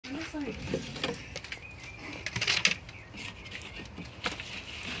side.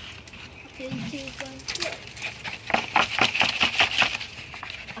 Two, two, one, two.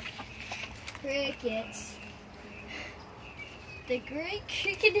 Crickets. The Great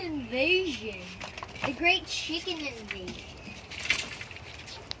Chicken Invasion. The Great Chicken Invasion.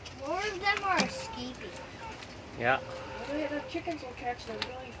 More of them are escaping. Yeah. The chickens will catch them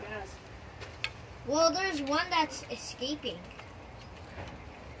really fast. Well, there's one that's escaping.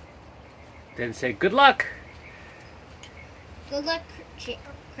 Then say good luck. Good luck,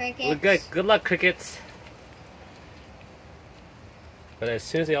 crickets. Good luck, crickets. But as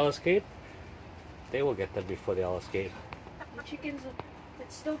soon as they all escape, they will get them before they all escape. The chickens,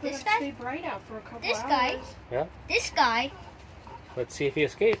 it's still going to stay bright out for a couple hours. This guy. Yeah. This guy. Let's see if he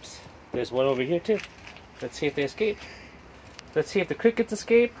escapes. There's one over here too. Let's see if they escape. Let's see if the crickets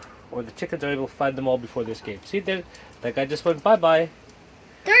escape or the chickens are able to find them all before they escape. See, there, that guy just went bye-bye.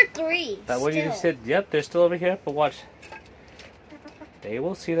 There are three. That one you just said, yep, they're still over here, but watch. They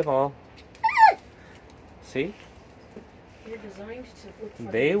will see them all. See?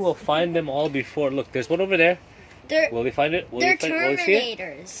 They will find them all before. Look, there's one over there. Will they find it? They're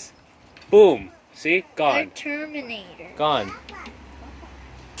Terminators. Boom. See? Gone. They're Terminator. Gone.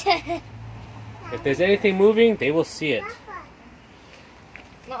 If there's anything moving, they will see it.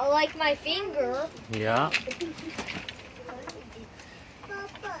 Not like my finger. Yeah.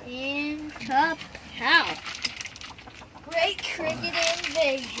 And top how? Great Cricket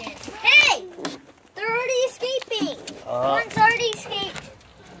Invasion. Hey! They're already escaping. One's already escaped.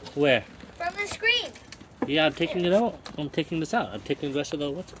 Where? From the screen. Yeah, I'm taking it out. I'm taking this out. I'm taking the rest of the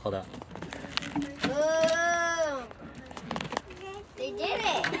what's it called out. Boom. They did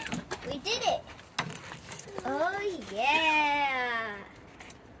it. We did it. Oh yeah.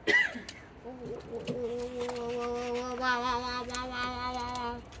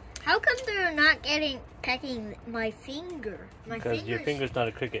 How come they're not pecking my finger? Because your finger's not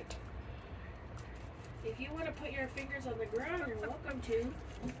a cricket. If you want to put your fingers on the ground, you're welcome to.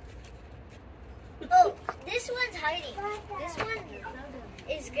 Oh, this one's hiding. This one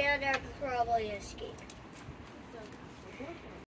is gonna probably escape.